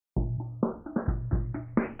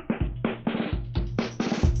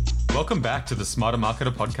Welcome back to the Smarter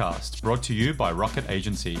Marketer podcast, brought to you by Rocket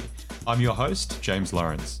Agency. I'm your host, James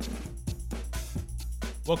Lawrence.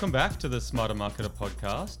 Welcome back to the Smarter Marketer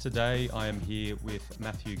podcast. Today I am here with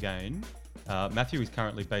Matthew Gain. Matthew is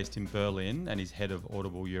currently based in Berlin and is head of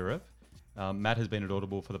Audible Europe. Matt has been at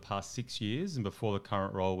Audible for the past 6 years, and before the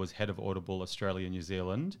current role was head of Audible Australia, New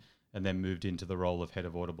Zealand, and then moved into the role of head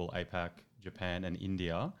of Audible APAC, Japan and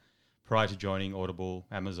India. Prior to joining Audible,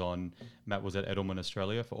 Amazon, Matt was at Edelman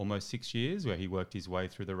Australia for almost 6 years, where he worked his way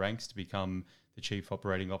through the ranks to become the Chief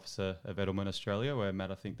Operating Officer of Edelman Australia, where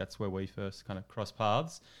Matt, I think that's where we first kind of crossed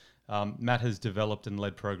paths. Matt has developed and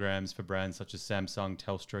led programs for brands such as Samsung,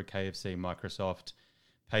 Telstra, KFC, Microsoft,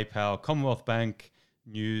 PayPal, Commonwealth Bank,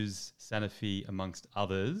 News, Sanofi, amongst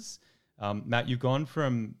others. Matt, you've gone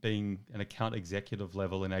from being an account executive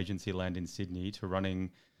level in agency land in Sydney to running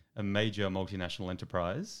a major multinational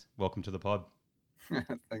enterprise. Welcome to the pod.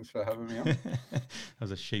 Thanks for having me on. That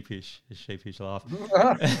was a sheepish laugh.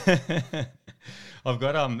 I've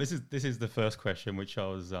got this is the first question, which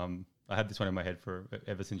I had this one in my head for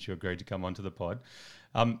ever since you agreed to come onto the pod.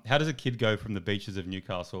 How does a kid go from the beaches of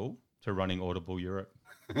Newcastle to running Audible Europe?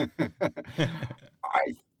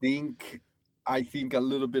 I think a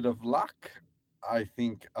little bit of luck. I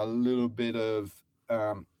think a little bit of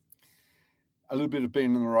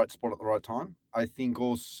being in the right spot at the right time. I think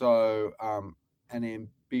also an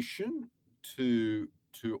ambition to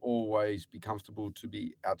always be comfortable, to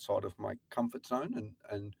be outside of my comfort zone,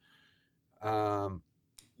 and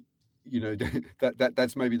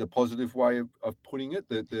that's maybe the positive way of putting it.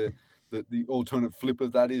 The alternate flip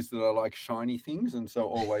of that is that I like shiny things, and so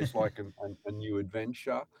always like a new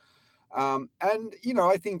adventure. And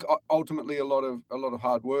I think ultimately a lot of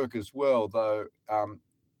hard work as well, though.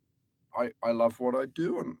 I love what I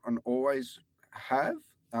do and always have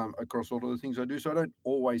across all of the things I do. So I don't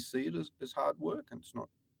always see it as hard work, and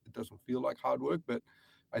it doesn't feel like hard work, but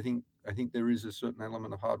I think there is a certain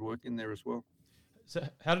element of hard work in there as well. So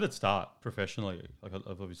how did it start professionally? Like,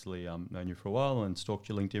 I've obviously known you for a while and stalked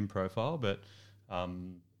your LinkedIn profile, but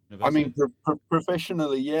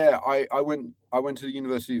professionally, yeah. I went to the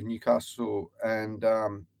University of Newcastle, and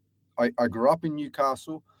I grew up in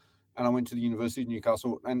Newcastle, and I went to the University of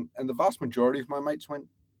Newcastle, and the vast majority of my mates went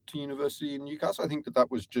to university in Newcastle. I think that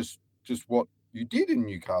was just what you did in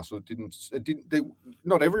Newcastle.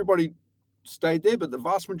 Not everybody stayed there, but the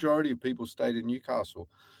vast majority of people stayed in Newcastle.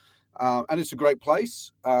 And it's a great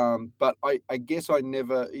place, but I guess I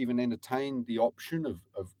never even entertained the option of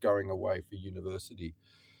going away for university.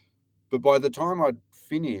 But by the time I'd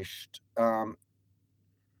finished, I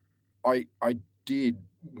did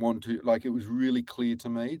want to, it was really clear to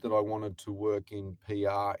me that I wanted to work in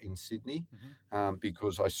PR in Sydney,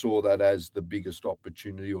 because I saw that as the biggest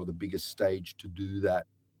opportunity or the biggest stage to do that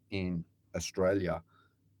in Australia.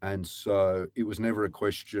 And so it was never a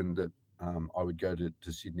question that I would go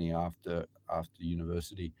to Sydney after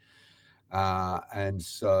university. And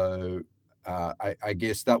so I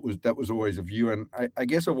guess that was always a view. And I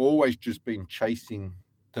guess I've always just been chasing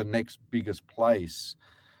the next biggest place.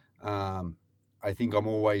 I think I'm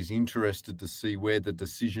always interested to see where the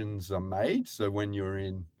decisions are made. So when you're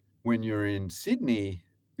in Sydney,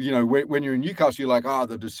 when you're in Newcastle, you're like,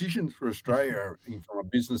 the decisions for Australia from a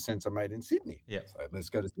business sense are made in Sydney. Yeah. So let's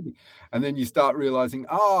go to Sydney. And then you start realizing,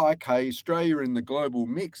 okay, Australia in the global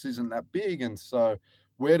mix isn't that big. And so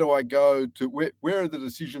where do I go to? Where are the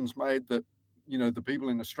decisions made that, the people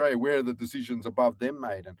in Australia, where are the decisions above them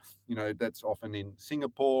made? And, that's often in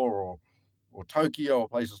Singapore or Tokyo or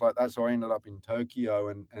places like that. So I ended up in Tokyo,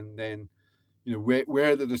 and then,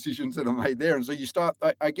 where are the decisions that are made there? And so you start,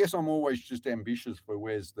 I guess I'm always just ambitious for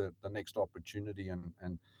where's the next opportunity,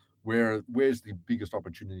 and where's the biggest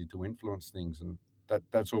opportunity to influence things. And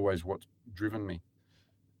that's always what's driven me.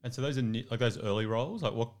 And so those are like those early roles,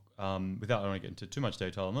 like what, without I don't want to get into too much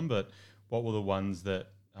detail on them, but what were the ones that,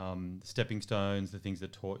 stepping stones, the things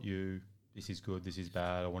that taught you, this is good, this is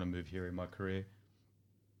bad, I want to move here in my career?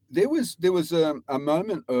 There was a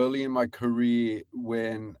moment early in my career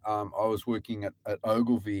when I was working at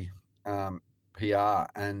Ogilvy PR,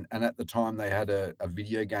 and at the time they had a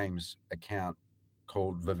video games account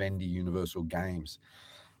called Vivendi Universal Games,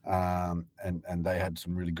 and they had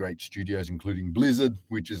some really great studios, including Blizzard,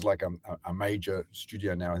 which is like a major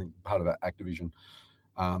studio now, I think part of Activision.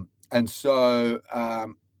 And so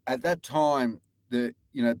at that time, the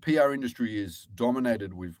PR industry is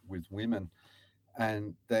dominated with women.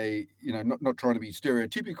 And they, not trying to be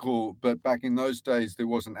stereotypical, but back in those days, there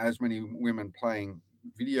wasn't as many women playing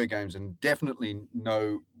video games, and definitely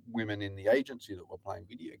no women in the agency that were playing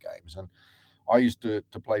video games. And I used to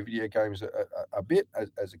play video games a bit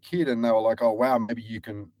as a kid, and they were like, oh, wow, maybe you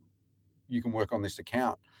can you can work on this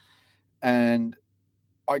account. And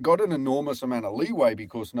I got an enormous amount of leeway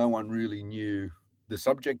because no one really knew the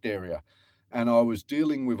subject area. And I was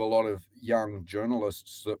dealing with a lot of young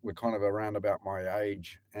journalists that were kind of around about my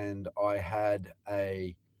age. And I had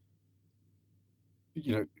a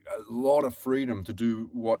lot of freedom to do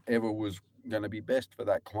whatever was going to be best for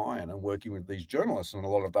that client and working with these journalists. And a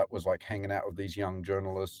lot of that was like hanging out with these young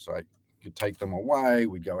journalists. I could take them away.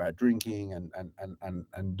 We'd go out drinking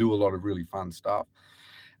and do a lot of really fun stuff.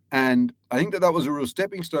 And I think that was a real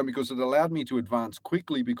stepping stone because it allowed me to advance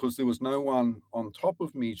quickly because there was no one on top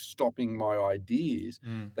of me stopping my ideas.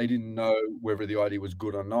 They didn't know whether the idea was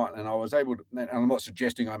good or not. And I was able to, and I'm not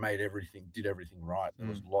suggesting I did everything right. There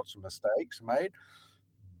was lots of mistakes made,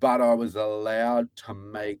 but I was allowed to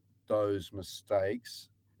make those mistakes.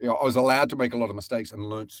 I was allowed to make a lot of mistakes and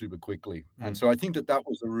learned super quickly. And so I think that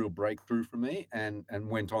was a real breakthrough for me, and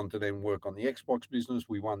went on to then work on the Xbox business.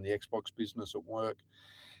 We won the Xbox business at work.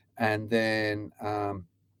 And then and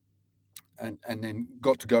then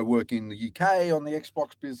got to go work in the UK on the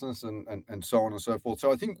Xbox business and so on and so forth.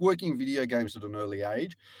 So I think working in video games at an early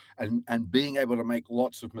age and being able to make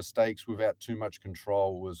lots of mistakes without too much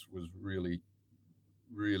control was really,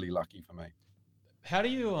 really lucky for me. How do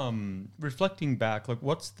you reflecting back, like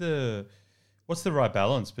what's the right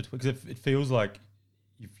balance between, because it feels like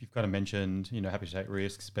you've kind of mentioned, happy to take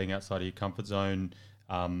risks, being outside of your comfort zone.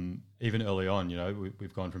 Even early on,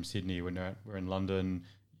 we've gone from Sydney, we're in London.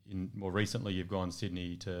 More recently, you've gone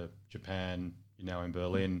Sydney to Japan. You're now in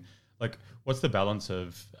Berlin. Like, what's the balance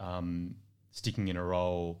of sticking in a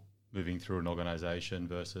role, moving through an organisation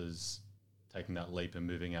versus taking that leap and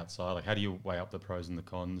moving outside? Like, how do you weigh up the pros and the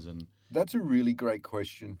cons? And that's a really great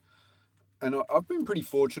question. And I've been pretty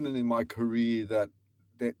fortunate in my career that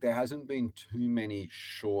there hasn't been too many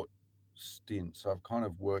short stints. I've kind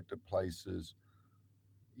of worked at places.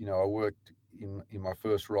 I worked in my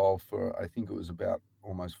first role for, I think it was about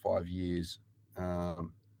almost 5 years. And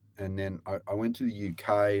then I went to the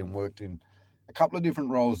UK and worked in a couple of different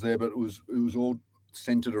roles there, but it was all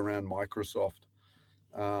centered around Microsoft.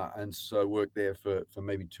 And so worked there for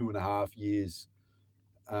maybe 2.5 years.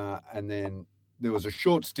 And then there was a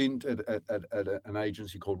short stint at an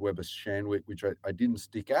agency called Weber Shandwick, which I didn't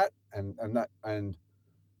stick at. And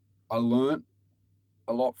I learned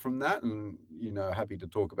a lot from that, and happy to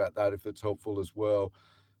talk about that if it's helpful as well.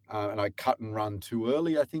 And I cut and run too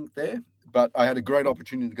early, I think, there. But I had a great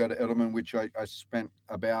opportunity to go to Edelman, which I spent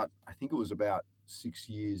about 6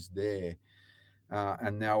 years there.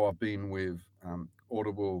 And now I've been with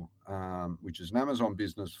Audible, which is an Amazon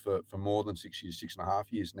business, for more than 6 years, 6.5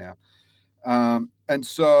 years now. And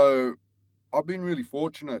so I've been really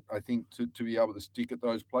fortunate, I think, to be able to stick at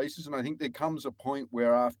those places. And I think there comes a point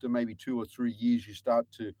where after maybe 2 or 3 years, you start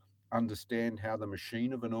to understand how the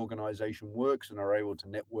machine of an organization works and are able to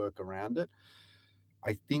network around it.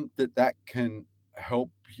 I think that can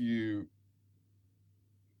help you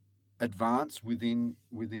advance within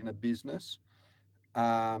a business.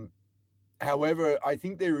 However, I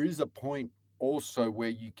think there is a point also where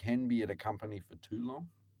you can be at a company for too long.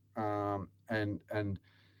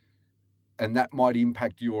 And that might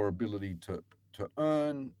impact your ability to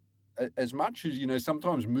earn as much as,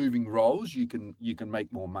 sometimes moving roles, you can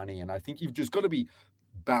make more money. And I think you've just got to be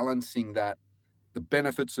balancing that, the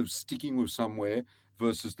benefits of sticking with somewhere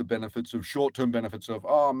versus the benefits of short-term benefits of,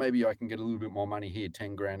 maybe I can get a little bit more money here,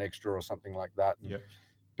 10 grand extra or something like that. Yep.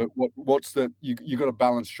 But you got to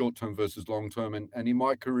balance short-term versus long-term. And in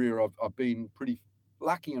my career, I've been pretty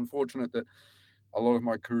lucky and fortunate that a lot of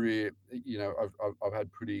my career, I've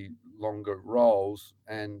had pretty longer roles,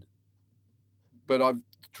 but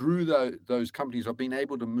through those companies, I've been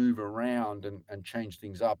able to move around and change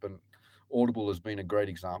things up. And Audible has been a great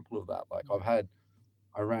example of that. Like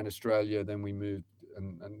I ran Australia, then we moved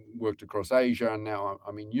and worked across Asia, and now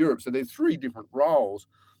I'm in Europe. So there's 3 different roles,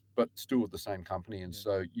 but still with the same company. And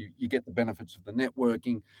so you get the benefits of the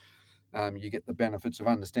networking, you get the benefits of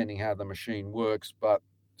understanding how the machine works, but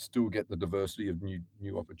still get the diversity of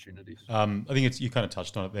new opportunities. I think you kind of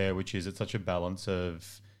touched on it there, which is it's such a balance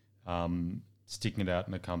of sticking it out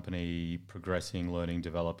in a company, progressing, learning,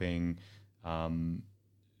 developing. I'll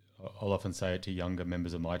often say it to younger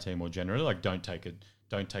members of my team, or generally, like don't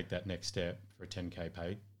take that next step for a 10K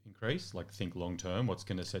pay increase. Like think long term, what's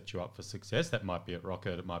going to set you up for success. That might be at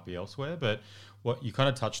Rocket, it might be elsewhere, but what you kind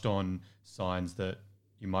of touched on, signs that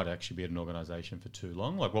you might actually be at an organisation for too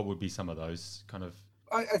long. Like what would be some of those kind of?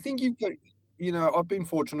 I think you've got, I've been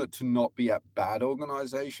fortunate to not be at bad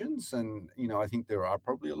organizations. And, I think there are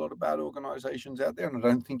probably a lot of bad organizations out there. And I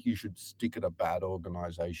don't think you should stick at a bad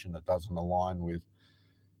organization that doesn't align with,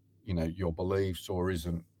 your beliefs or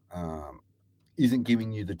isn't isn't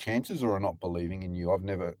giving you the chances or are not believing in you. I've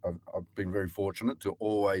been very fortunate to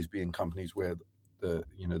always be in companies where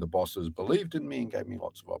the bosses believed in me and gave me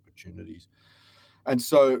lots of opportunities. And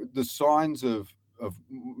so the signs of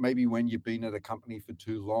maybe when you've been at a company for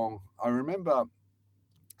too long, I remember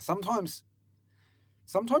sometimes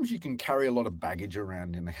you can carry a lot of baggage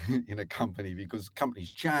around in a company because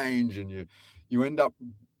companies change and you end up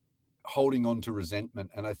holding on to resentment.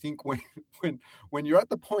 And I think when you're at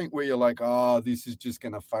the point where you're like, oh, this is just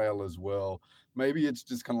going to fail as well, maybe it's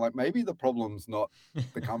just kind of like, maybe the problem's not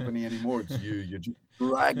the company anymore, it's you. You're just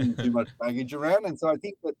dragging too much baggage around. And so I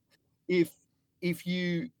think that if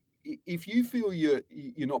you feel you're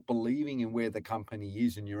not believing in where the company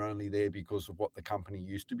is and you're only there because of what the company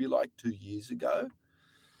used to be like 2 years ago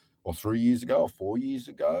or 3 years ago or 4 years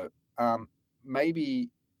ago, maybe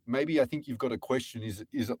I think you've got to question, is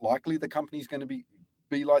it likely the company's going to be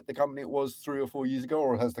like the company it was 3 or 4 years ago,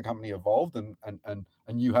 or has the company evolved and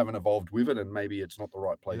you haven't evolved with it, and maybe it's not the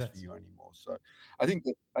right place for you anymore? So I think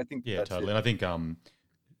that's totally. it. And I think it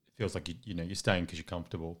feels like you're staying because you're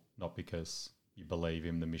comfortable, not because you believe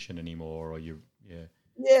in the mission anymore, or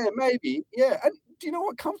Yeah, maybe. Yeah. And do you know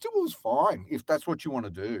what? Comfortable is fine if that's what you want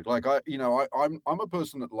to do. Like I'm a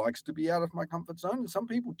person that likes to be out of my comfort zone, and some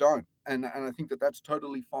people don't. And I think that's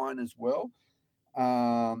totally fine as well.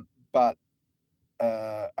 But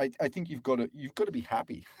I think you've got to be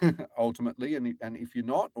happy ultimately. And if you're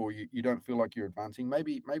not, or you don't feel like you're advancing,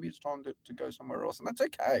 maybe it's time to go somewhere else. And that's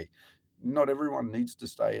okay. Not everyone needs to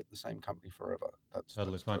stay at the same company forever. That's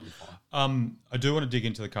totally that's fine. totally fine. I do want to dig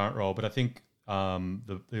into the current role, but I think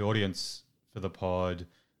the audience for the pod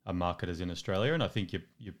are marketers in Australia, and I think your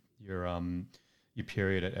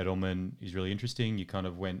period at Edelman is really interesting. You kind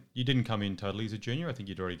of you didn't come in totally as a junior. I think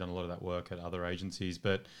you'd already done a lot of that work at other agencies,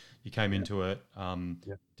 but you came into it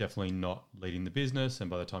definitely not leading the business. And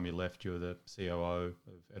by the time you left, you were the COO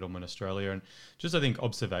of Edelman Australia. And just, I think,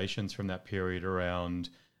 observations from that period around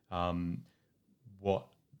what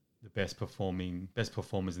the best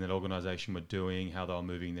performers in that organisation were doing, how they were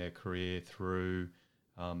moving their career through,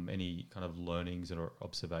 any kind of learnings or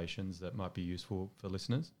observations that might be useful for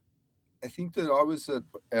listeners. I think that I was at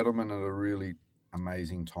Edelman at a really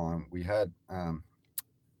amazing time. We had,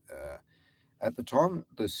 at the time,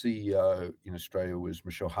 the CEO in Australia was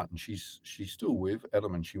Michelle Hutton. She's still with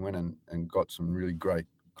Edelman. She went and got some really great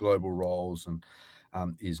global roles, and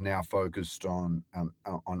is now focused on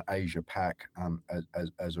Asia Pac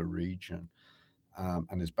as a region,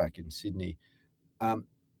 and is back in Sydney.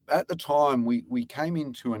 At the time, we came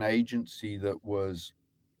into an agency that was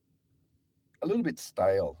a little bit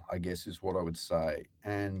stale, I guess is what I would say.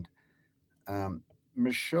 And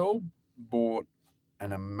Michelle brought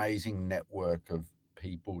an amazing network of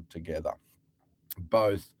people together,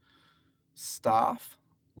 both staff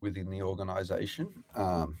within the organization.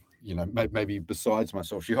 Maybe besides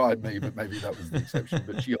myself, she hired me, but maybe that was the exception.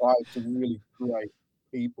 But she hired some really great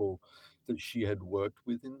people that she had worked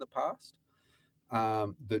with in the past,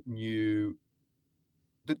 that knew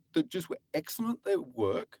that just were excellent at their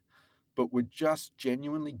work, but were just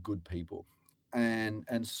genuinely good people.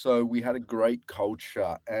 And so we had a great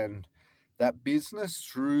culture, and that business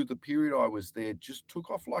through the period I was there just took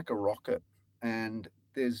off like a rocket. And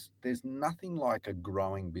there's nothing like a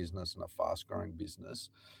growing business and a fast growing business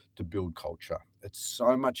to build culture. It's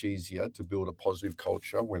so much easier to build a positive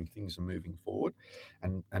culture when things are moving forward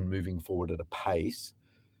and moving forward at a pace.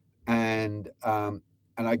 And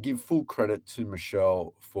I give full credit to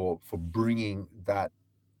Michelle for bringing that,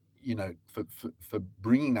 for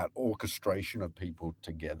bringing that orchestration of people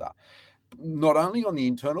together, not only on the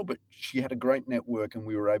internal, but she had a great network, and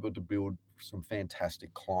we were able to build some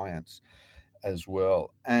fantastic clients as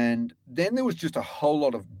well. And then there was just a whole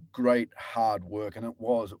lot of great hard work, and it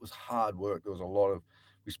was hard work.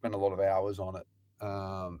 We spent a lot of hours on it,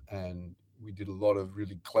 and we did a lot of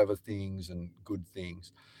really clever things and good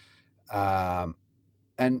things. And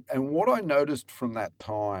what I noticed from that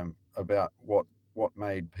time about what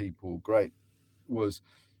made people great was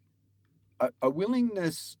a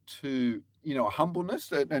willingness to, a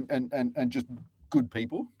humbleness, and just good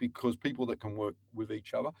people, because people that can work with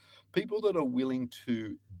each other, people that are willing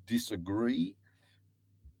to disagree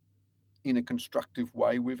in a constructive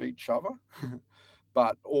way with each other,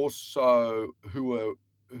 but also who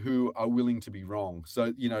are willing to be wrong.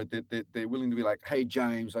 So, they're willing to be like, hey,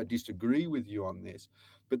 James, I disagree with you on this,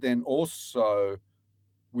 but then also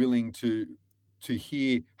willing to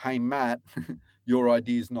hear, hey, Matt, your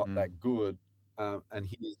idea is not that good, and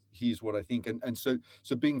here's what I think. And so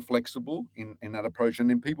being flexible in that approach, and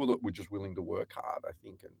then people that were just willing to work hard, I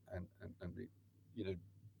think, and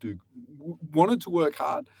wanted to work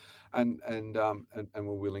hard, and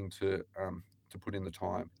were willing to put in the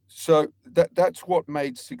time. So that's what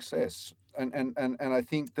made success. And I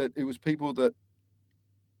think that it was people that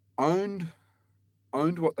owned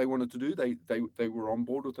what they wanted to do. They were on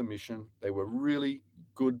board with the mission. They were really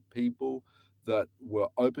good people that were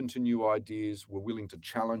open to new ideas, were willing to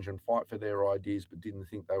challenge and fight for their ideas, but didn't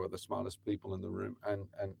think they were the smartest people in the room, and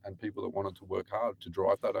people that wanted to work hard to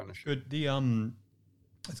drive that ownership. Good. I'm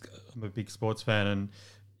a big sports fan, and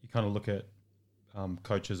you kind of look at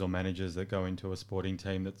coaches or managers that go into a sporting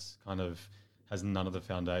team that's kind of has none of the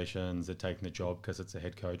foundations. They're taking the job because it's a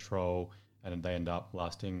head coach role, and they end up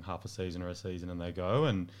lasting half a season or a season, and they go.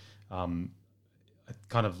 And I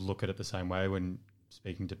kind of look at it the same way when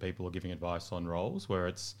speaking to people or giving advice on roles, where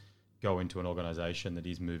it's go into an organisation that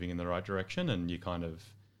is moving in the right direction, and you kind of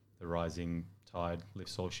the rising tide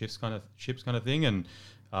lifts all ships kind of thing. And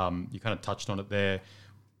you kind of touched on it there.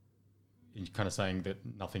 You're kind of saying that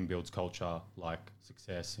nothing builds culture like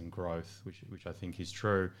success and growth, which I think is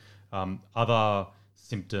true. Other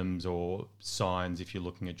symptoms or signs if you're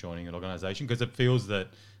looking at joining an organisation, because it feels that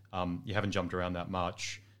you haven't jumped around that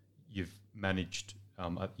much. You've managed,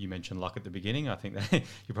 you mentioned luck at the beginning. I think that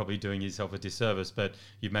you're probably doing yourself a disservice, but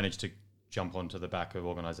you've managed to jump onto the back of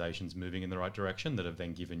organisations moving in the right direction that have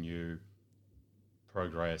then given you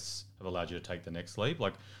progress, have allowed you to take the next leap.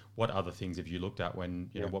 Like, what other things have you looked at when,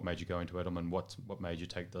 you know, what made you go into Edelman? What made you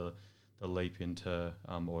take the leap into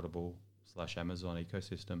Audible/Amazon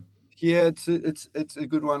ecosystem? Yeah, it's a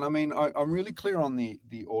good one. I mean, I'm really clear on the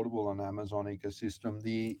Audible and Amazon ecosystem.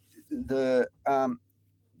 The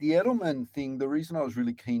Edelman thing, the reason I was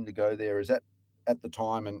really keen to go there is at the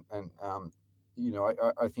time, and you know,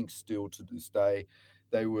 I think still to this day,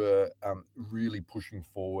 they were really pushing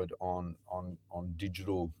forward on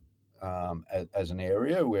digital as an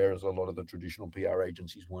area, whereas a lot of the traditional PR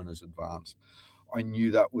agencies weren't as advanced. I knew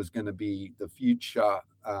that was going to be the future.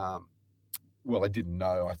 Well, I didn't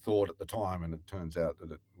know. I thought at the time, and it turns out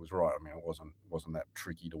that it was right. I mean, it wasn't that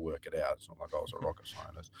tricky to work it out. It's not like I was a rocket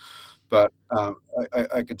scientist, but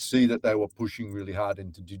I could see that they were pushing really hard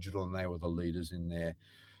into digital, and they were the leaders in there.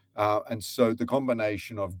 And so the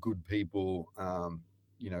combination of good people,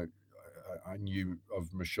 you know, I knew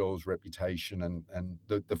of Michelle's reputation, and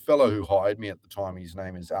the fellow who hired me at the time, his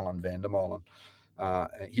name is Alan Vandermolen.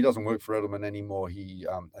 He doesn't work for Edelman anymore.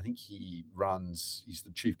 I think he's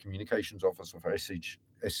the chief communications officer for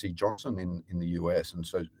SC Johnson in the US. And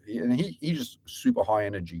so, he's just a super high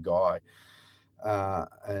energy guy.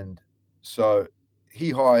 And so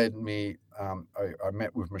he hired me. I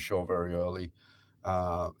met with Michelle very early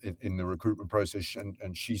in the recruitment process,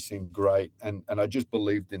 and she seemed great. And I just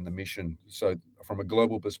believed in the mission. So from a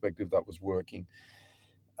global perspective, that was working.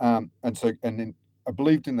 And then I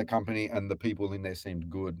believed in the company, and the people in there seemed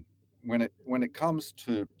good. When it comes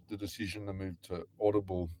to the decision to move to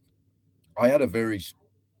Audible, I had a very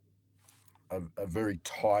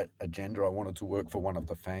tight agenda. I wanted to work for one of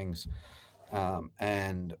the FANGs,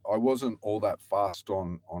 and I wasn't all that fast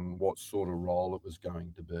on what sort of role it was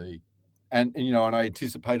going to be. And you know, and I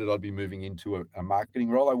anticipated I'd be moving into a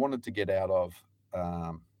marketing role. I wanted to get out of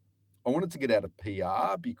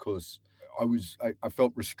PR because I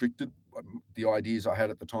felt restricted. The ideas I had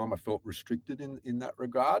at the time, I felt restricted in that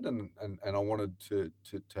regard, and I wanted to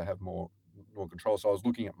have more control. So I was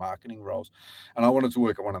looking at marketing roles, and I wanted to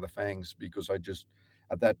work at one of the FANGs because I just,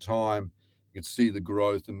 at that time, could see the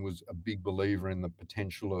growth and was a big believer in the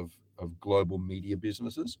potential of global media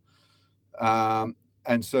businesses.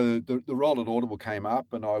 And so the role at Audible came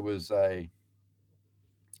up, and I was a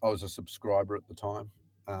subscriber at the time,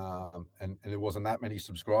 and there wasn't that many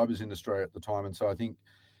subscribers in Australia at the time. And so I think,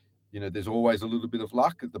 you know, there's always a little bit of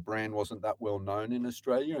luck that the brand wasn't that well known in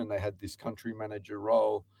Australia, and they had this country manager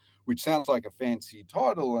role, which sounds like a fancy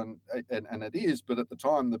title, and it is, but at the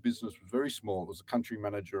time the business was very small. It was a country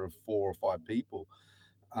manager of 4 or 5 people,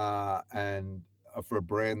 and for a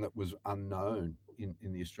brand that was unknown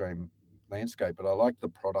in the Australian landscape. But I liked the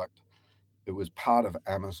product. It was part of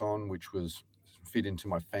Amazon, which was fit into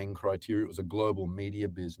my FANG criteria. It was a global media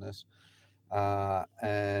business,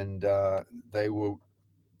 and they were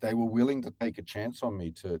willing to take a chance on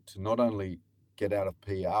me to not only get out of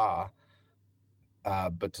PR,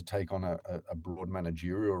 but to take on a broad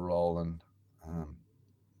managerial role. And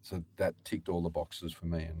so that ticked all the boxes for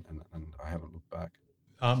me, and I haven't looked back.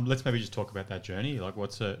 Let's maybe just talk about that journey. Like,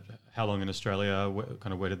 how long in Australia,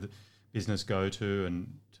 where did the business go to,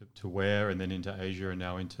 and to where, and then into Asia, and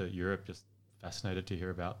now into Europe? Just fascinated to hear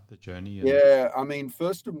about the journey. Yeah, I mean,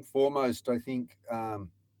 first and foremost, I think, and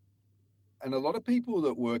a lot of people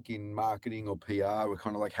that work in marketing or PR were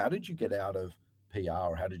kind of like, how did you get out of PR,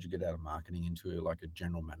 or how did you get out of marketing into like a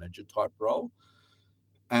general manager type role?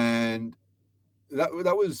 And that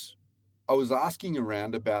was, I was asking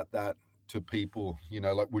around about that to people,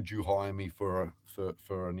 like, would you hire me for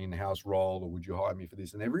an in-house role, or would you hire me for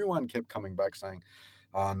this? And everyone kept coming back saying,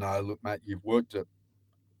 oh no, look, Matt, you've worked at,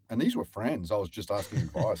 and these were friends. I was just asking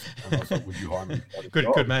advice, and I was like, would you hire me for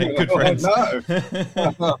that Good mate, good friends. No.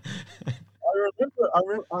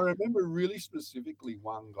 I remember really specifically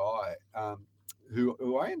one guy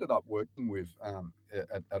who I ended up working with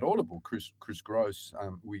at Audible, Chris Gross.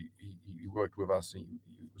 He worked with us. He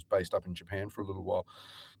was based up in Japan for a little while.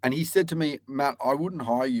 And he said to me, Matt, I wouldn't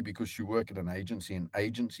hire you because you work at an agency, and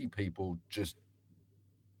agency people just,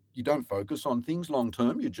 you don't focus on things long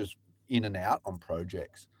term. You're just in and out on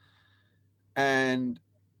projects. And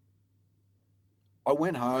I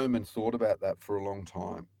went home and thought about that for a long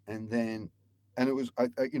time. And it was,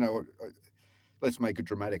 let's make it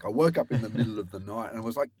dramatic. I woke up in the middle of the night and I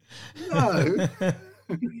was like, no,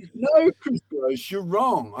 no, Chris Gross, you're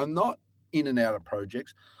wrong. I'm not in and out of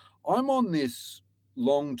projects. I'm on this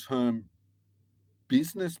long-term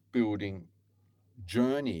business building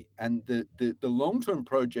journey. And the long-term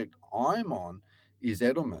project I'm on is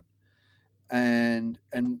Edelman. And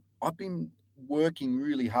I've been working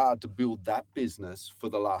really hard to build that business for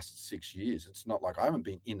the last 6 years. It's not like I haven't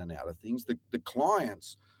been in and out of things. The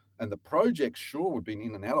clients and the projects, sure, we've been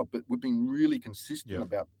in and out of, but we've been really consistent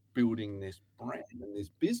about building this brand and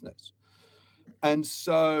this business. And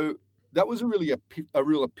so that was a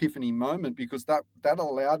real epiphany moment, because that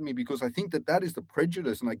allowed me, because I think that is the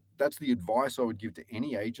prejudice, and that's the advice I would give to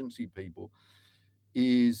any agency people,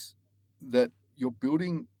 is that you're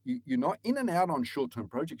not in and out on short-term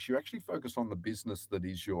projects. You actually focus on the business that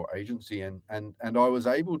is your agency. And I was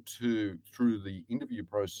able to, through the interview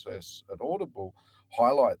process at Audible,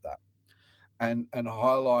 highlight that and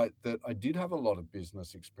highlight that I did have a lot of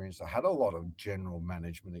business experience. I had a lot of general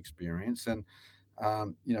management experience, and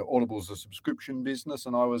Audible's a subscription business,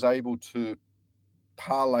 and I was able to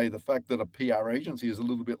parlay the fact that a PR agency is a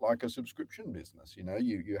little bit like a subscription business.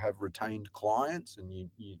 You have retained clients, and you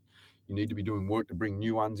need to be doing work to bring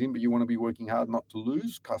new ones in, but you want to be working hard not to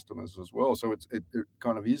lose customers as well. So it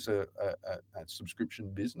kind of is a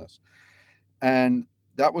subscription business. And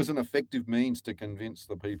that was an effective means to convince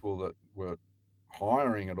the people that were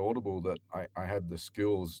hiring at Audible that I had the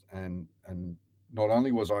skills, and not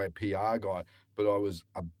only was I a PR guy, but I was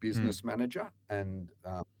a business manager, and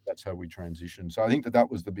that's how we transitioned. So I think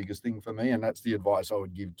that was the biggest thing for me, and that's the advice I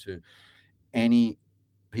would give to any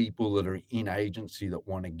people that are in agency that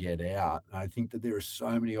want to get out. And I think that there are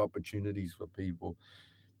so many opportunities for people.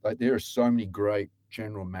 Like, there are so many great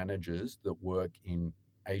general managers that work in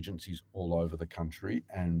agencies all over the country,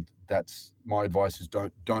 and that's my advice: is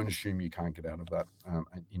don't assume you can't get out of that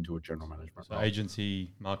into a general management role.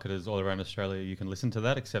 Agency marketers all around Australia, you can listen to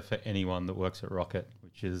that, except for anyone that works at Rocket,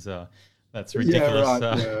 which is that's ridiculous.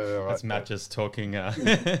 Right. That's Matt just talking. That's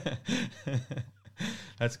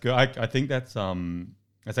good. I think that's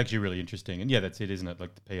actually really interesting. And that's it, isn't it?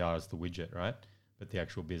 Like, the PR is the widget, right? But the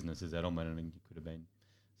actual business is Edelman. I mean, you could have been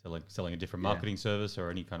selling a different marketing service or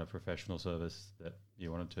any kind of professional service that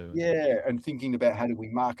you wanted to. Yeah, and thinking about how do we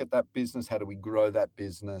market that business, how do we grow that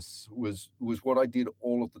business was what I did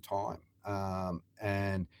all of the time.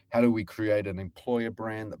 And how do we create an employer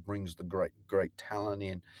brand that brings the great talent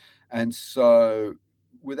in? And so,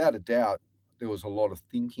 without a doubt, there was a lot of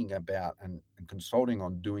thinking about and consulting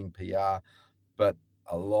on doing PR, but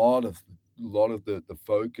a lot of the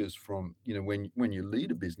focus from, when you lead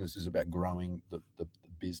a business, is about growing the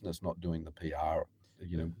business, not doing the PR,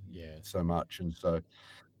 so much. And so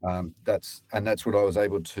that's what I was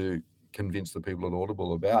able to convince the people at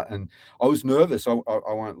Audible about. And I was nervous. I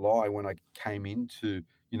won't lie. When I came into,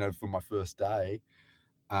 for my first day,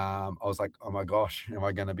 I was like, oh my gosh, am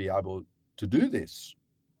I going to be able to do this?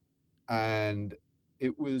 And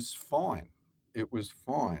it was fine. It was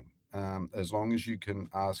fine. As long as you can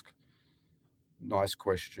ask nice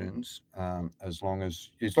questions, as long as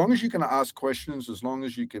you can ask questions, as long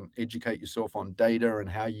as you can educate yourself on data and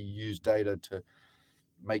how you use data to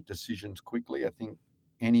make decisions quickly, I think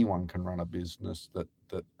anyone can run a business that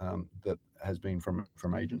has been from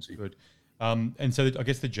agency. Good. And so I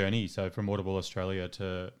guess the journey, so from Audible Australia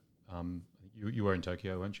to you were in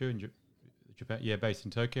Tokyo, weren't you? In Japan? Yeah, based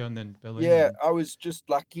in Tokyo and then Berlin. Yeah, I was just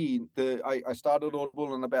lucky. I started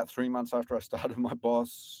Audible, and about 3 months after I started, my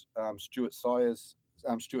boss, Stuart Sayers,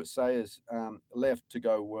 left to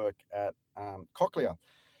go work at Cochlear.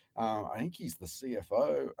 I think he's the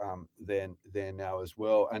CFO there now as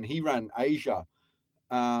well, and he ran Asia.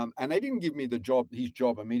 And they didn't give me his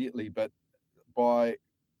job immediately, but by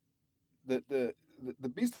the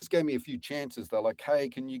business gave me a few chances. They're like, hey,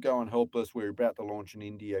 can you go and help us? We're about to launch in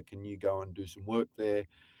India. Can you go and do some work there?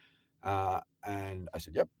 And I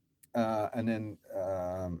said, yep. And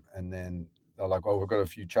then they're like, oh, we've got a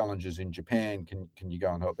few challenges in Japan. Can you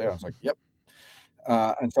go and help there? I was like, yep.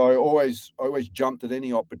 And so I always jumped at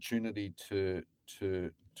any opportunity to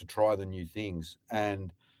try the new things.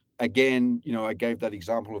 And again, I gave that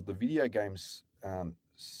example of the video games,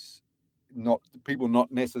 not people not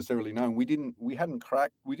necessarily knowing. We didn't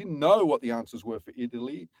know what the answers were for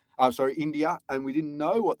India, and we didn't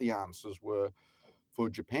know what the answers were for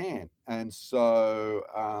Japan. And so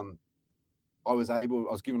I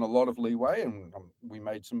was given a lot of leeway, and we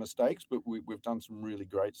made some mistakes, but we've done some really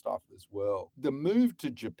great stuff as well. The move to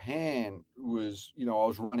Japan was, I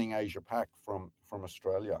was running Asia Pac from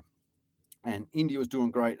Australia, and India was doing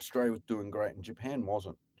great, Australia was doing great, and Japan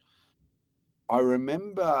wasn't. I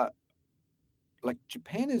remember, like,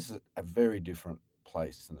 Japan is a very different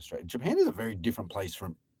place than Australia. Japan is a very different place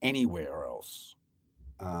from anywhere else,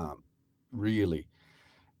 really.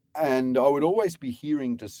 And I would always be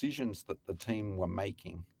hearing decisions that the team were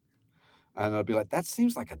making. And I'd be like, that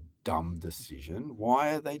seems like a dumb decision.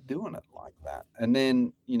 Why are they doing it like that? And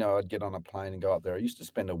then, I'd get on a plane and go up there. I used to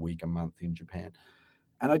spend a week, a month in Japan.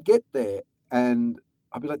 And I'd get there and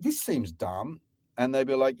I'd be like, this seems dumb. And they'd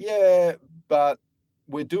be like, yeah, but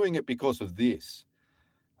we're doing it because of this.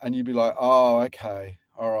 And you'd be like, oh, okay.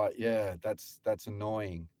 All right. Yeah, that's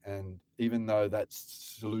annoying. And even though that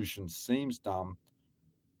solution seems dumb,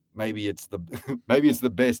 maybe it's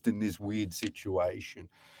the best in this weird situation.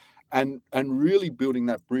 And really building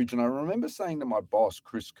that bridge. And I remember saying to my boss,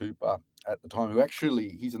 Chris Cooper, at the time, who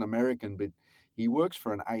actually, he's an American, but he works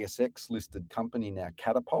for an ASX listed company now,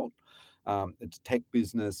 Catapult. It's a tech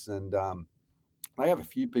business, and I have a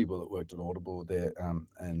few people that worked at Audible there,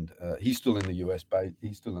 and he's still in the US.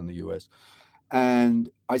 And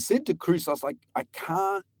I said to Chris, I was like, I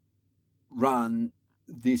can't run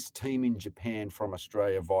this team in Japan from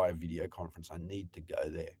Australia via video conference. I need to go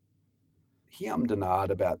there. He ummed and ahed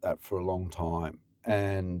about that for a long time.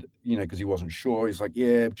 And, because he wasn't sure. He's like,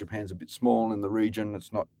 yeah, Japan's a bit small in the region.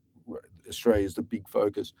 It's not, Australia's the big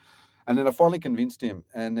focus. And then I finally convinced him,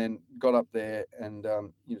 and then got up there and,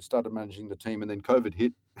 started managing the team. And then COVID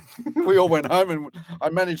hit. We all went home, and I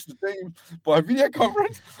managed the team by video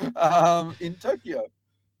conference in Tokyo.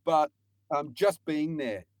 But just being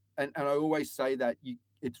there, and I always say that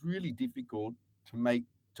it's really difficult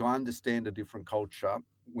to understand a different culture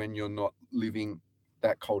when you're not living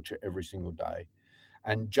that culture every single day.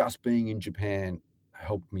 And just being in Japan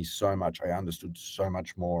helped me so much. I understood so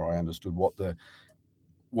much more. I understood what the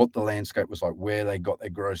landscape was like, where they got their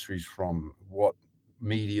groceries from, what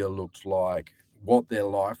media looked like, what their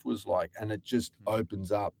life was like. And it just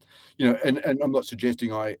opens up, and I'm not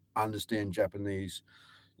suggesting I understand Japanese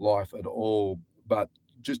life at all, but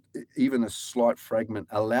just even a slight fragment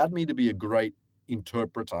allowed me to be a great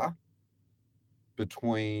interpreter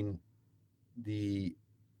between the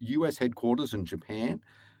US headquarters in Japan,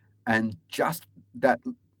 and just that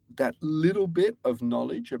little bit of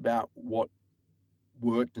knowledge about what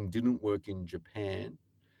worked and didn't work in Japan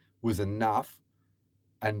was enough,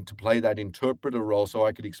 and to play that interpreter role, so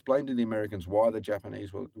I could explain to the Americans why the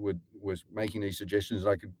Japanese was making these suggestions.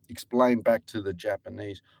 I could explain back to the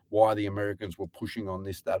Japanese why the Americans were pushing on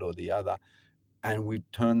this, that, or the other. And we've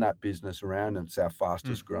turned that business around, and it's our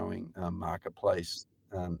fastest growing marketplace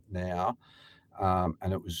now.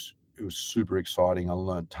 And it was super exciting. I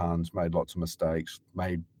learned tons, made lots of mistakes,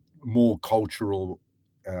 made more cultural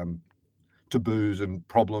taboos and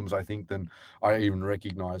problems, I think, than I even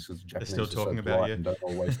recognize, because the Japanese They're still talking about you and don't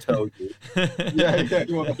always tell you. Yeah.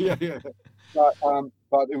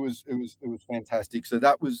 But it was fantastic. So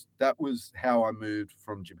that was how I moved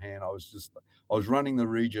from Japan. I was running the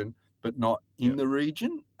region, but not in the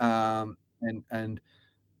region. And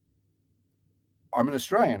I'm an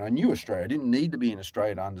Australian. I knew Australia. I didn't need to be in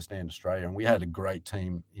Australia to understand Australia, and we had a great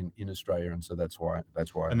team in Australia, and so that's why.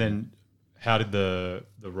 And then, how did the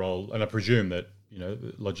role? And I presume that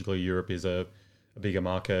logically Europe is a bigger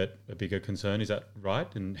market, a bigger concern. Is that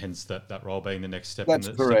right? And hence that role being the next step in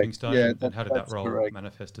the stepping stone. Yeah, and how did that role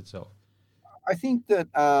manifest itself? I think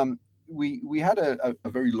that we had a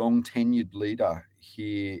very long tenured leader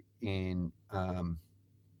here in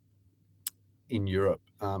Europe,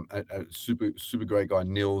 a super great guy,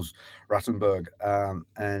 Niels Rattenberg,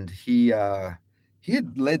 and he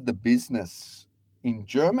had led the business in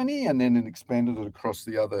Germany, and then it expanded it across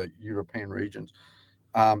the other European regions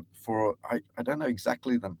for I don't know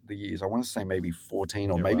exactly the years. I want to say maybe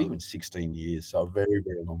 14 or maybe even 16 years, so a very,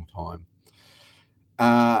 very long time.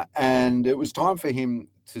 And it was time for him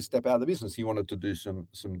to step out of the business. He wanted to do some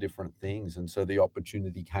different things, and so the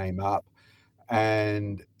opportunity came up.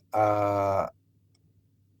 And I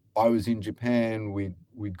was in Japan.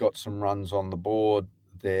 We'd got some runs on the board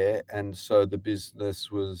there, and so the business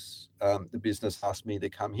asked me to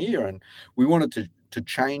come here, and we wanted to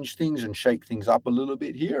change things and shake things up a little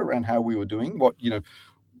bit here around how we were doing what,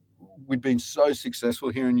 we'd been so successful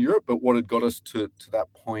here in Europe, but what had got us to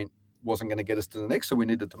that point wasn't going to get us to the next, so we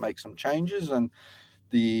needed to make some changes. And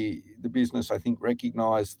the business, I think,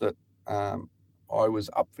 recognized that I was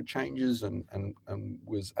up for changes and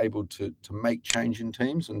was able to make change in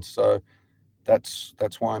teams, and so that's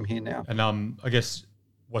why I'm here now. And I guess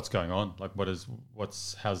what's going on? Like,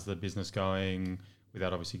 how's the business going?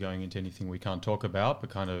 Without obviously going into anything we can't talk about, but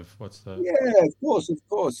kind of what's the... Yeah, of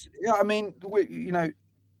course. Yeah, I mean,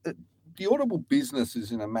 the Audible business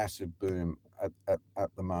is in a massive boom at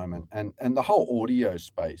the moment, and the whole audio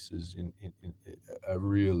space is in a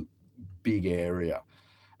real big area.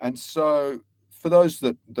 And so for those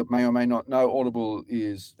that may or may not know, Audible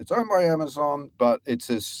it's owned by Amazon, but it's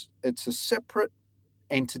a separate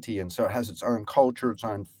entity, and so it has its own culture, its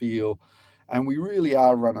own feel, and we really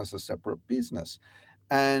are run as a separate business.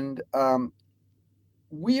 And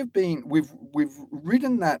we've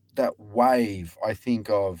ridden that wave, I think,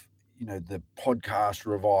 of the podcast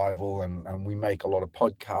revival, and we make a lot of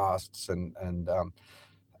podcasts, and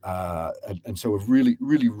so we've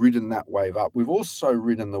really ridden that wave up. We've also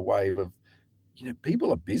ridden the wave of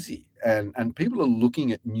people are busy, and people are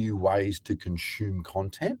looking at new ways to consume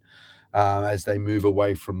content as they move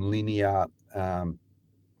away from linear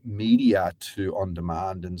media to on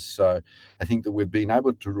demand. And so I think that we've been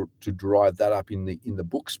able to drive that up in the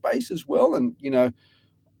book space as well. And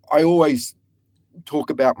I always talk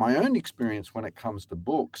about my own experience when it comes to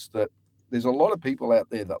books, that there's a lot of people out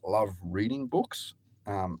there that love reading books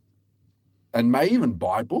and may even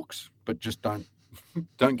buy books, but just don't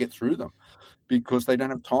get through them because they don't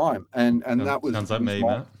have time. And that was... Sounds like me,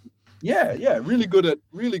 Matt. Yeah, really good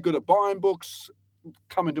at buying books,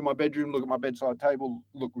 come into my bedroom, look at my bedside table,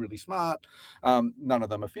 look really smart. None of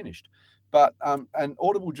them are finished. But and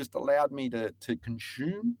Audible just allowed me to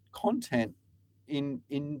consume content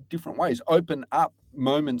in different ways, open up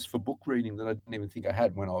moments for book reading that I didn't even think I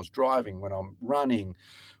had, when I was driving, when I'm running,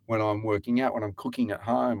 when I'm working out, when I'm cooking at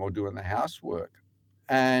home or doing the housework.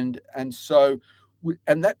 And so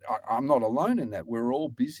that I'm not alone in that. We're all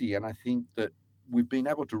busy, and I think that we've been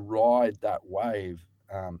able to ride that wave,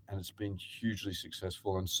 and it's been hugely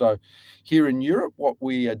successful. And so here in Europe, what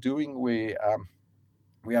we are doing, we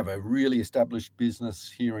have a really established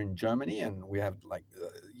business here in Germany, and we have a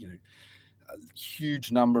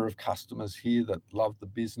huge number of customers here that love the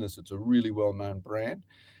business. It's a really well-known brand.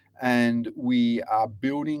 And we are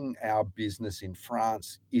building our business in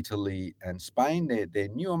France, Italy, and Spain. They're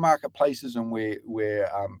newer marketplaces, and we're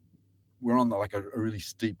on a really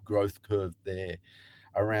steep growth curve there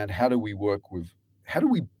around how do we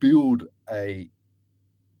build a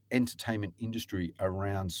entertainment industry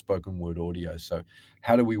around spoken word audio. So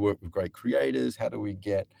how do we work with great creators? How do we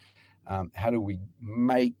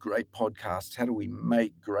make great podcasts? How do we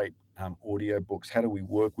make great audio books? How do we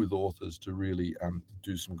work with authors to really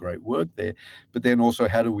do some great work there? But then also,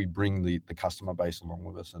 how do we bring the customer base along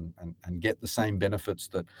with us and get the same benefits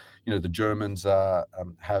that the Germans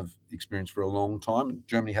have experienced for a long time?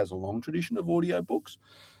 Germany has a long tradition of audio books,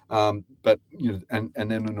 but and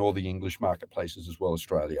then in all the English marketplaces as well,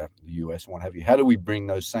 Australia, the US, and what have you. How do we bring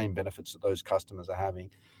those same benefits that those customers are having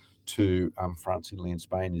to France, Italy, and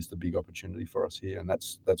Spain is the big opportunity for us here, and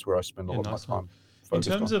that's where I spend a lot of my time. In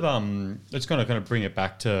terms of let's kind of bring it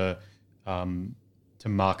back to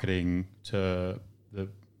marketing, to the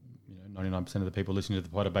 99% of the people listening to the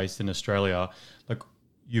pod are based in Australia. Like,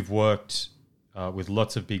 you've worked with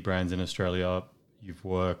lots of big brands in Australia. You've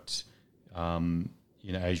worked in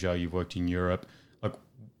Asia. You've worked in Europe. Like,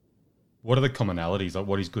 what are the commonalities? Like,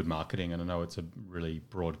 what is good marketing? And I know it's a really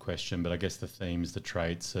broad question, but I guess the themes, the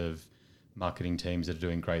traits of marketing teams that are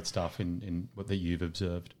doing great stuff in what that you've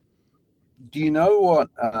observed. Do you know what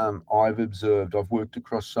I've observed? I've worked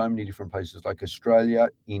across so many different places, like Australia,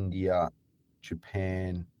 India,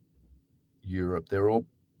 Japan, Europe. They're all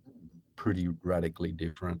pretty radically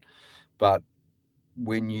different. But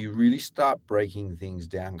when you really start breaking things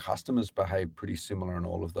down, customers behave pretty similar in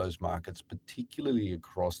all of those markets, particularly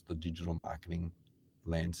across the digital marketing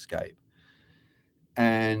landscape.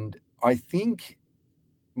 And I think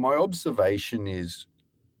my observation is,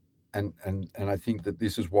 and I think that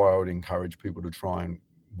this is why I would encourage people to try and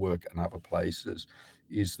work in other places,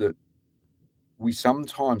 is that we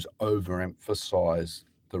sometimes overemphasize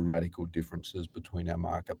the radical differences between our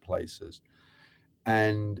marketplaces.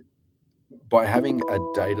 And by having a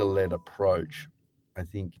data-led approach, I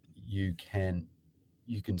think you can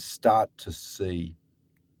start to see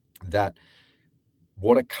that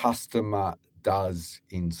what a customer does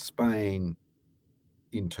in Spain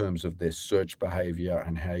in terms of their search behavior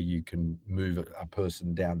and how you can move a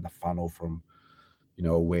person down the funnel from,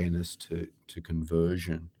 awareness to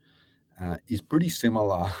conversion, is pretty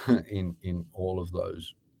similar in all of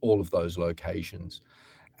those locations.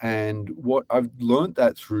 And what I've learned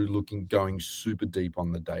that through going super deep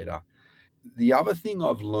on the data. The other thing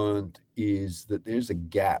I've learned is that there's a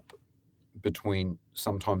gap between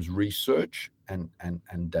sometimes research and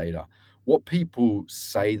data. What people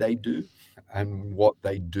say they do and what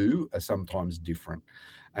they do are sometimes different.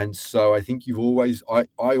 And so I think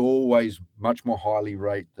I always much more highly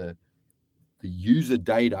rate the user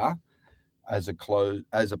data as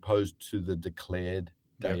opposed to the declared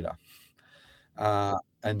data. Yep.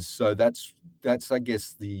 And so that's I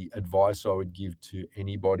guess the advice I would give to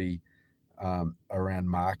anybody around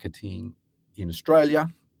marketing in Australia,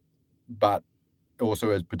 but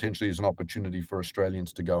also as potentially as an opportunity for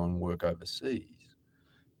Australians to go and work overseas,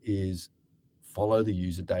 is follow the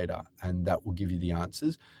user data, and that will give you the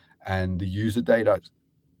answers. And the user data,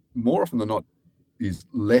 more often than not, is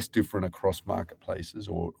less different across marketplaces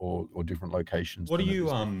or different locations. What do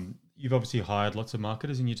you you've obviously hired lots of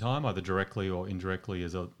marketers in your time, either directly or indirectly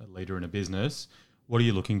as a leader in a business. What are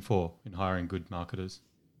you looking for in hiring good marketers?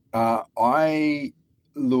 I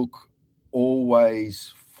look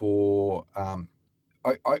always for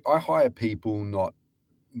I hire people, not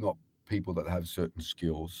people that have certain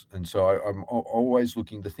skills. And so I'm always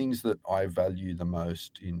looking, the things that I value the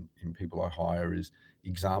most in people I hire is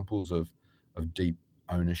examples of deep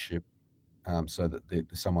ownership, so that they're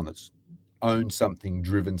someone that's owned something,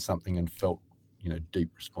 driven something, and felt deep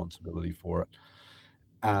responsibility for it.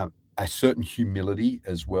 A certain humility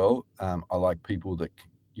as well. I like people that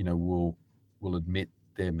will admit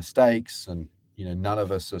their mistakes, and none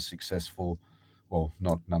of us are successful. Well,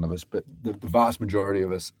 not none of us, but the vast majority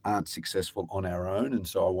of us aren't successful on our own. And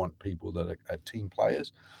so I want people that are team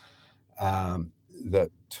players, that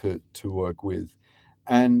to work with.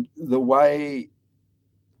 And the way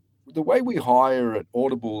we hire at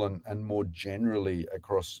Audible and more generally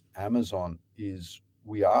across Amazon is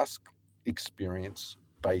we ask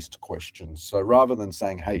experience-based questions. So rather than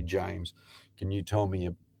saying, "Hey, James, can you tell me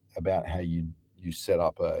about how you set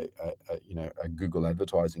up a Google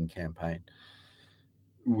advertising campaign?"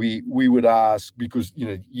 We would ask, because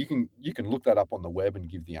you can look that up on the web and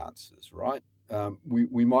give the answers, right?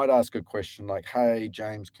 We might ask a question like, "Hey,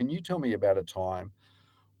 James, can you tell me about a time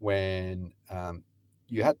when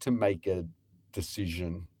you had to make a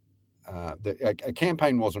decision, that a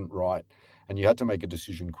campaign wasn't right, and you had to make a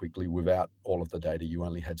decision quickly without all of the data. You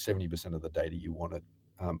only had 70% of the data you wanted.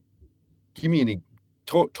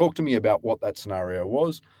 Talk to me about what that scenario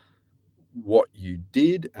was, what you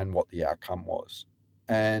did, and what the outcome was."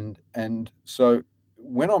 And so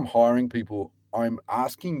when I'm hiring people, I'm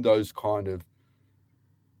asking those kind of,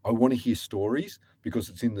 I want to hear stories, because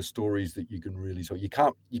it's in the stories that you can really, so you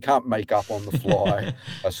can't make up on the fly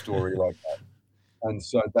a story like that. And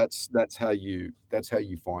so that's how you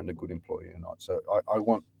find a good employee or not. So I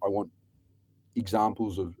want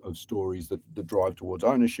examples of stories that drive towards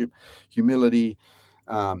ownership, humility,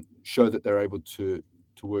 show that they're able to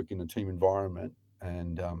work in a team environment,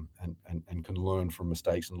 and can learn from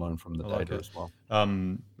mistakes and learn from the data as well.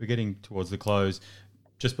 We're getting towards the close.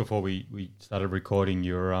 Just before we started recording,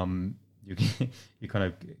 you kind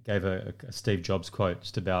of gave a Steve Jobs quote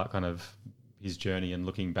just about kind of his journey and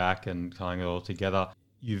looking back and tying it all together.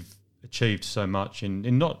 You've achieved so much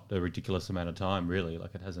in not a ridiculous amount of time, really.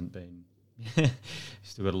 Like, it hasn't been,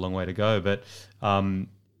 still got a long way to go, but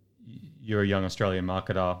you're a young Australian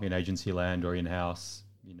marketer in agency land or in-house,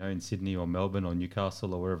 in Sydney or Melbourne or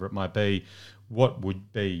Newcastle or wherever it might be. What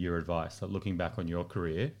would be your advice, like looking back on your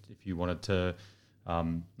career, if you wanted to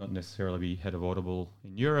not necessarily be head of Audible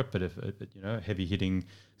in Europe, but if heavy hitting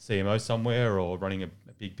CMO somewhere, or running a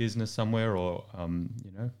big business somewhere, or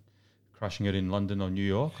crushing it in London or New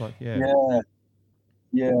York, I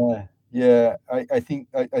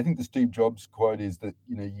think the Steve Jobs quote is that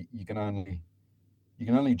you can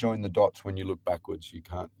only join the dots when you look backwards. You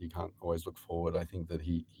can't always look forward. I think that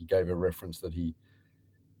he gave a reference that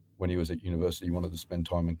when he was at university, he wanted to spend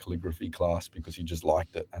time in calligraphy class because he just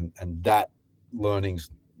liked it, and that learnings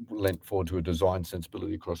lent forward to a design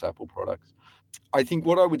sensibility across Apple products. I think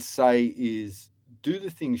what I would say is, do the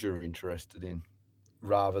things you're interested in,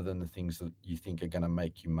 rather than the things that you think are going to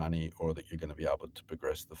make you money, or that you're going to be able to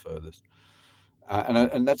progress the furthest.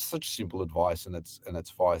 And that's such simple advice, and it's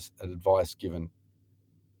advice given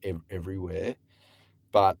everywhere.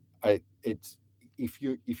 But it's if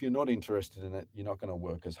you're not interested in it, you're not going to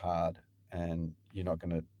work as hard, and you're not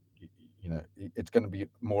going to, it's going to be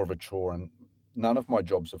more of a chore. And none of my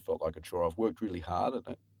jobs have felt like a chore. I've worked really hard, and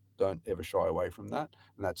I don't ever shy away from that.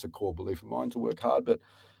 And that's a core belief of mine, to work hard. But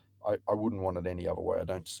I wouldn't want it any other way. I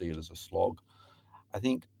don't see it as a slog. I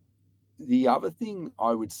think the other thing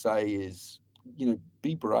I would say is,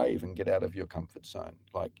 be brave and get out of your comfort zone.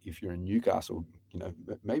 Like if you're in Newcastle,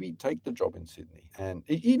 maybe take the job in Sydney. And,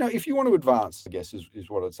 if you want to advance, I guess is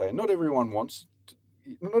what I'd say. Not everyone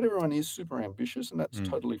is super ambitious, and that's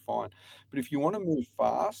totally fine. But if you want to move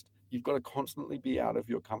fast, you've got to constantly be out of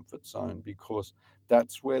your comfort zone, because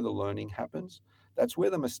that's where the learning happens. That's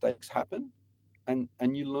where the mistakes happen. And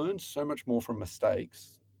you learn so much more from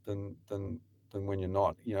mistakes than when you're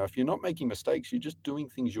not. If you're not making mistakes, you're just doing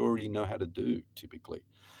things you already know how to do, typically.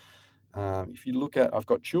 If you look at, I've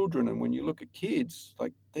got children, and when you look at kids,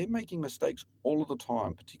 like, they're making mistakes all of the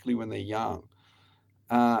time, particularly when they're young.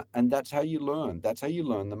 And that's how you learn. That's how you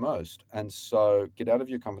learn the most. And so get out of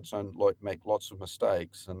your comfort zone, make lots of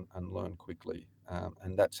mistakes, and learn quickly.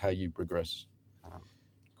 And that's how you progress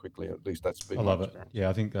quickly. At least that's been my experience. Yeah,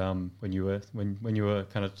 I think when you were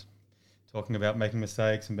kind of talking about making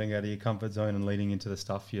mistakes and being out of your comfort zone and leading into the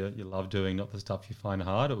stuff you love doing, not the stuff you find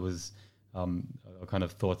hard, it was kind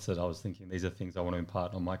of thoughts that I was thinking, these are things I want to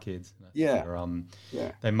impart on my kids.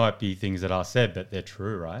 They might be things that are said, but they're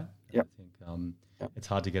true, right? Yeah. I think it's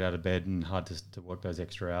hard to get out of bed and hard to work those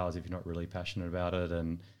extra hours if you're not really passionate about it.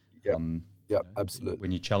 And absolutely.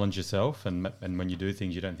 When you challenge yourself and when you do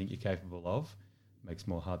things you don't think you're capable of, it makes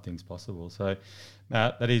more hard things possible. So,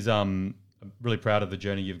 Matt, that is I'm really proud of the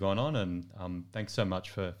journey you've gone on, and thanks so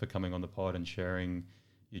much for coming on the pod and sharing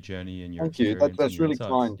your journey and your experience. Thank you. That's really insights.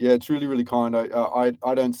 kind. Yeah, it's really, really kind. I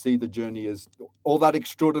don't see the journey as all that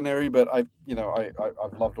extraordinary, but I've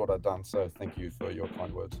loved what I've done. So thank you for your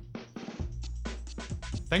kind words.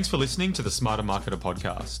 Thanks for listening to the Smarter Marketer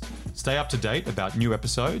podcast. Stay up to date about new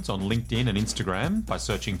episodes on LinkedIn and Instagram by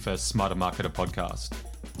searching for Smarter Marketer podcast.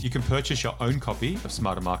 You can purchase your own copy of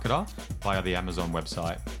Smarter Marketer via the Amazon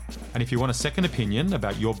website. And if you want a second opinion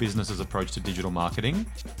about your business's approach to digital marketing,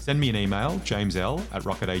 send me an email,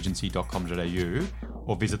 jamesl@rocketagency.com.au,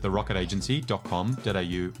 or visit the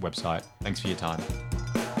rocketagency.com.au website. Thanks for your time.